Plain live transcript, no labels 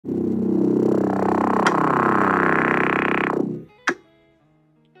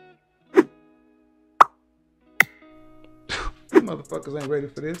motherfuckers ain't ready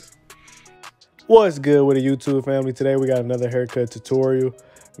for this. What's good with the YouTube family? Today we got another haircut tutorial.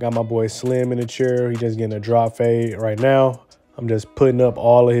 Got my boy Slim in the chair. He just getting a drop fade right now. I'm just putting up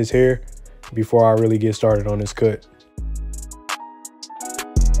all of his hair before I really get started on this cut.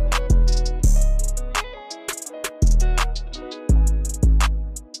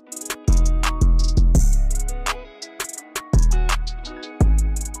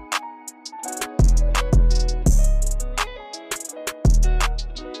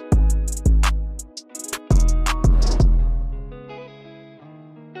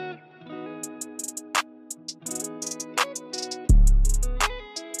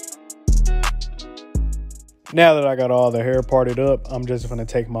 Now that I got all the hair parted up, I'm just gonna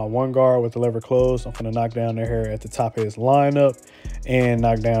take my one guard with the lever closed. I'm gonna knock down the hair at the top of his lineup and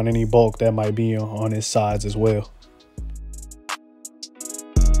knock down any bulk that might be on his sides as well.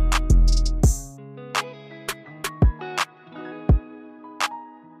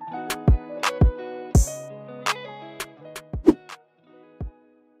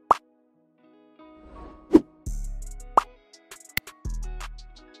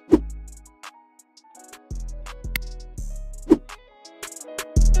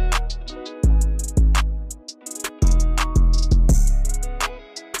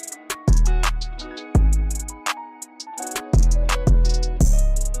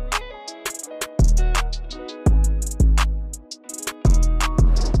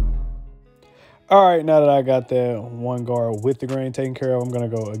 All right, now that I got that one guard with the grain taken care of, I'm gonna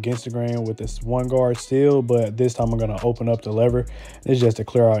go against the grain with this one guard still, but this time I'm gonna open up the lever. It's just to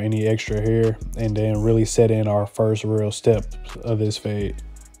clear out any extra hair and then really set in our first real step of this fade.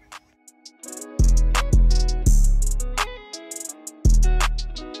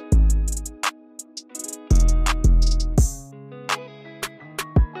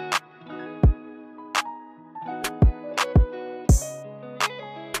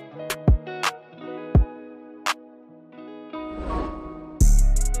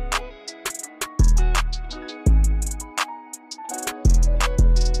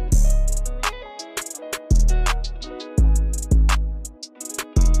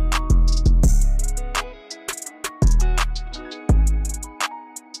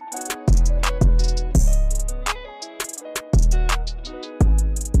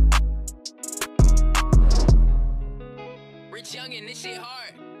 Youngin', this shit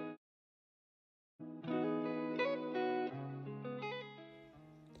hard.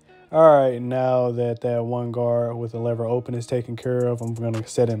 All right, now that that one guard with the lever open is taken care of, I'm gonna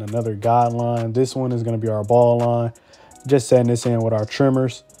set in another guideline. This one is gonna be our ball line. Just setting this in with our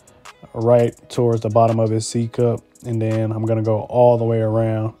trimmers right towards the bottom of his C cup. And then I'm gonna go all the way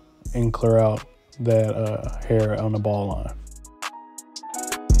around and clear out that hair on the ball line.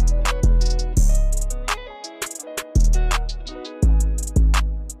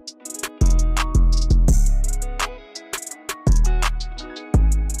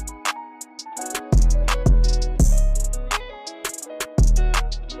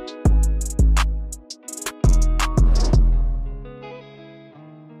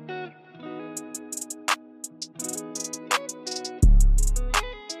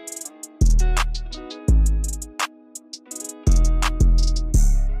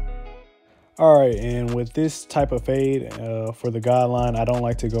 All right, and with this type of fade for the guideline, I don't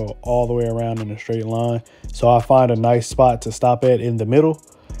like to go all the way around in a straight line. So I find a nice spot to stop at in the middle,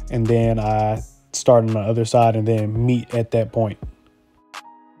 and then I start on the other side and then meet at that point.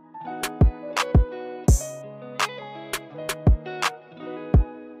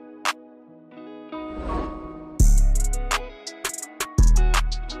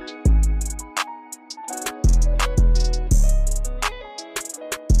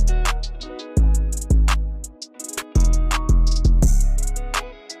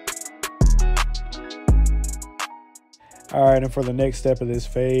 All right, and for the next step of this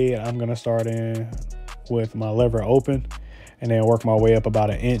fade, I'm gonna start in with my lever open and then work my way up about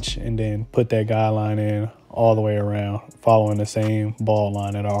 1 inch and then put that guideline in all the way around, following the same ball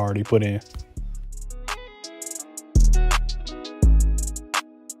line that I already put in.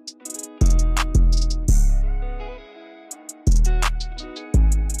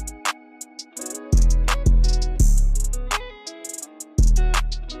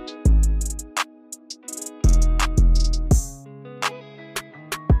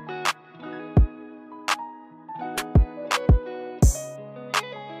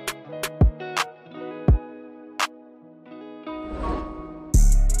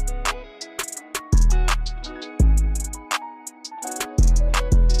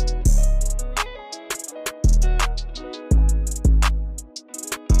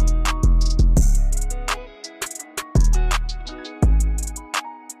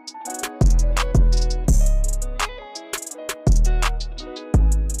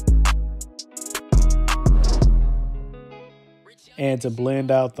 And to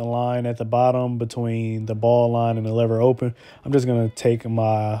blend out the line at the bottom between the ball line and the lever open, I'm just going to take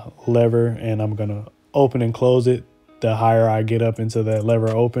my lever and I'm going to open and close it the higher I get up into that lever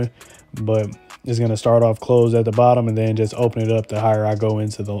open. But it's going to start off closed at the bottom and then just open it up the higher I go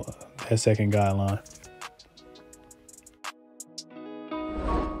into that second guideline.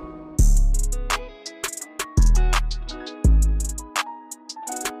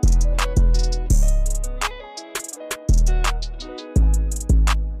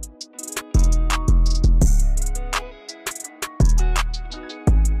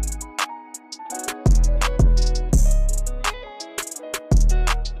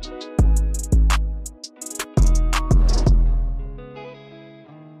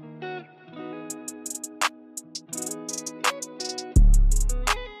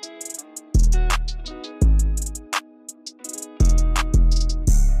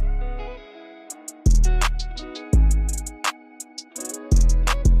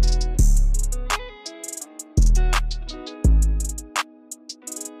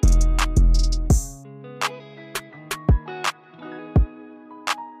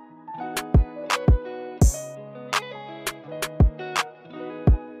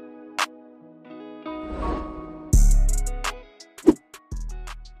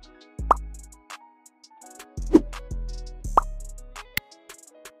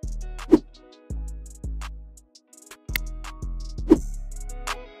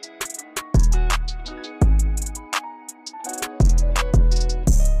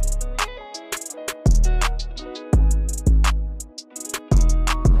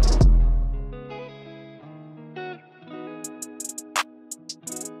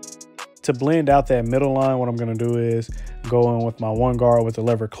 To blend out that middle line, what I'm going to do is go in with my 1 guard with the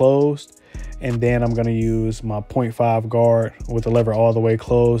lever closed, and then I'm going to use my 0.5 guard with the lever all the way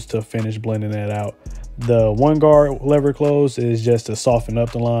closed to finish blending that out. The 1 guard lever closed is just to soften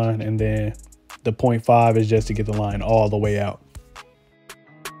up the line, and then the 0.5 is just to get the line all the way out.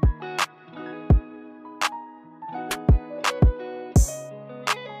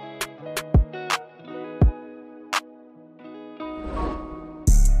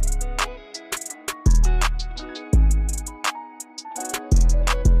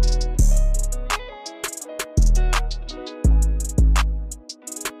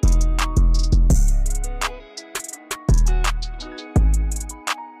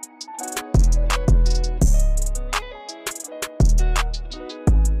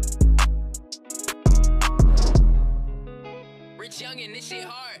 Youngin', this shit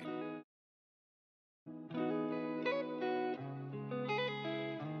hard.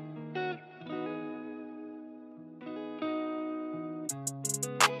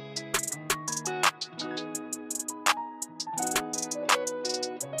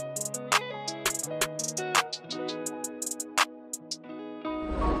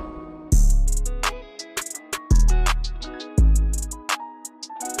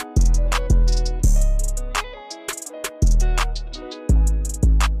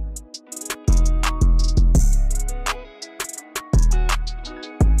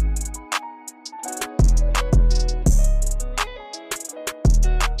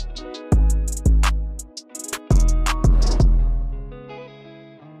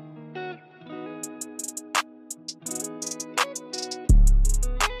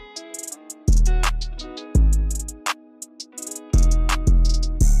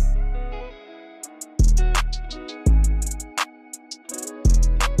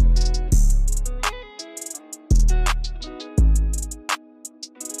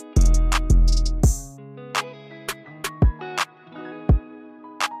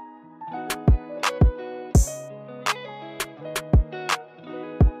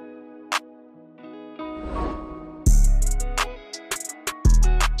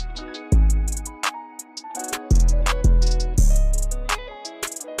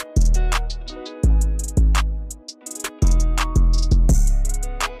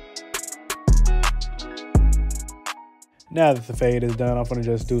 Now that the fade is done, I'm going to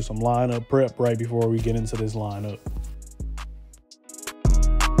just do some lineup prep right before we get into this lineup.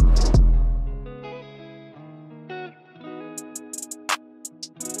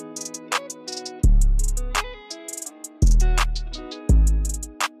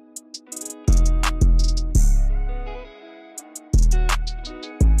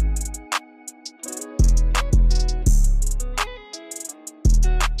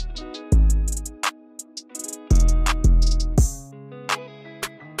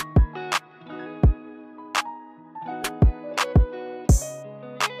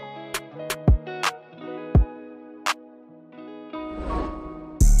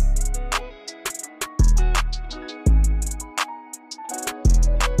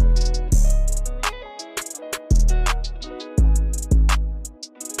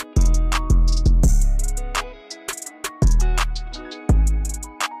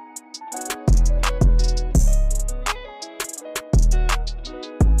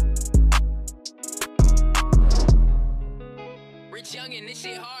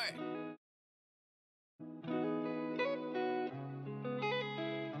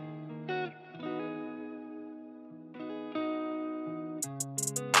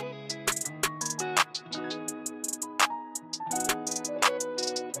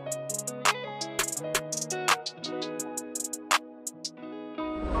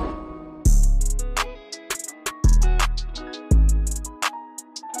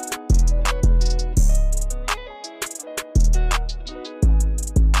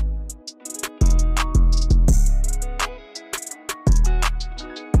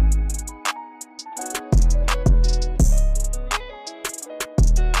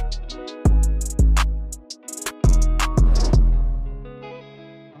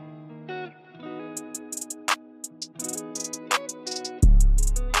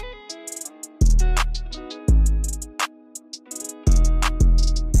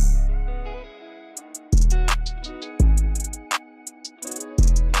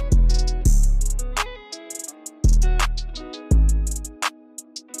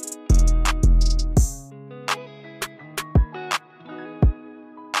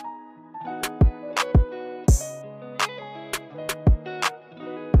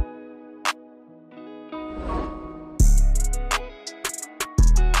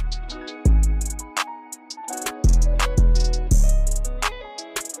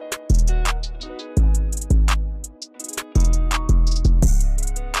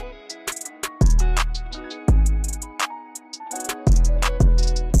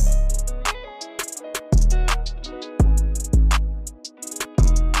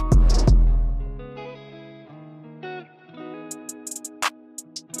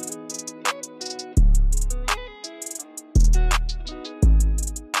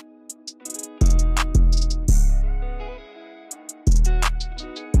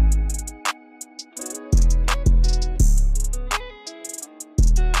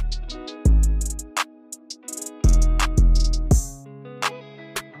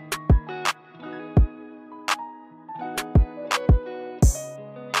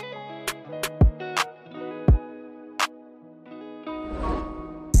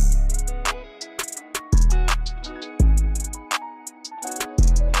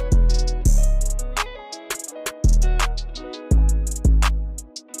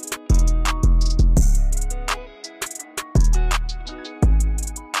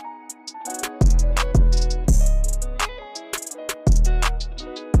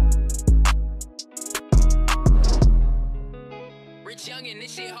 youngin',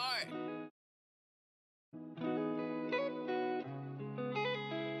 this shit hard.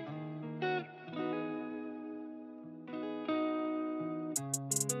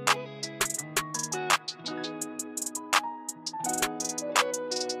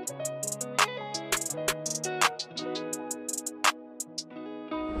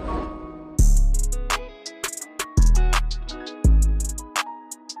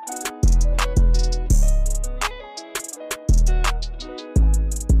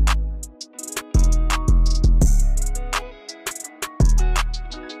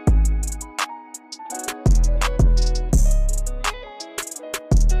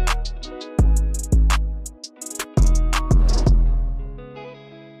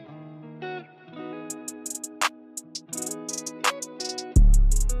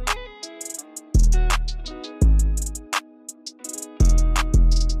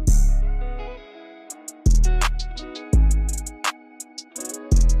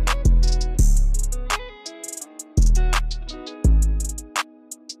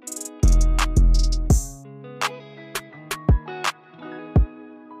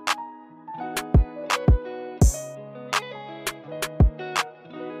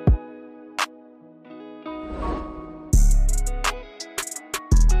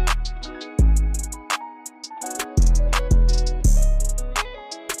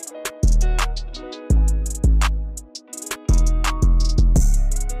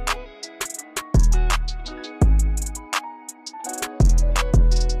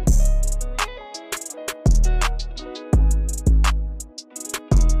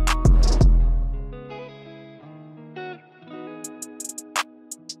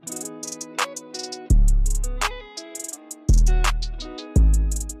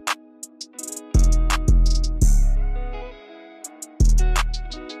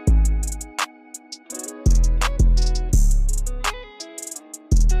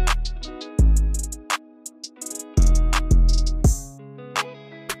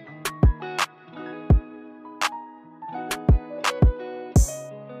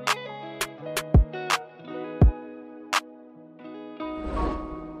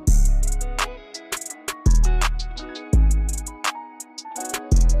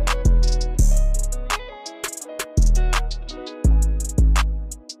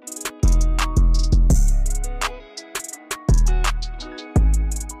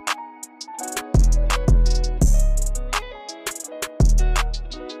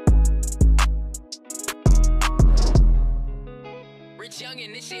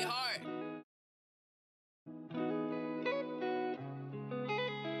 Youngin', this shit hard.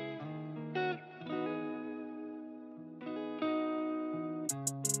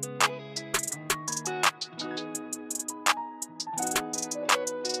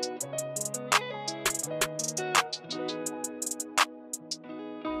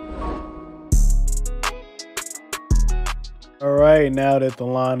 All right, now that the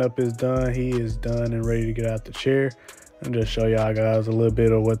lineup is done, he is done and ready to get out the chair. And just show y'all guys a little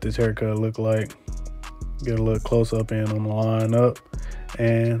bit of what this haircut look like. Get a little close up in on the lineup,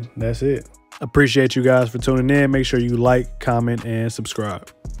 and that's it. Appreciate you guys for tuning in. Make sure you like, comment, and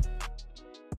subscribe.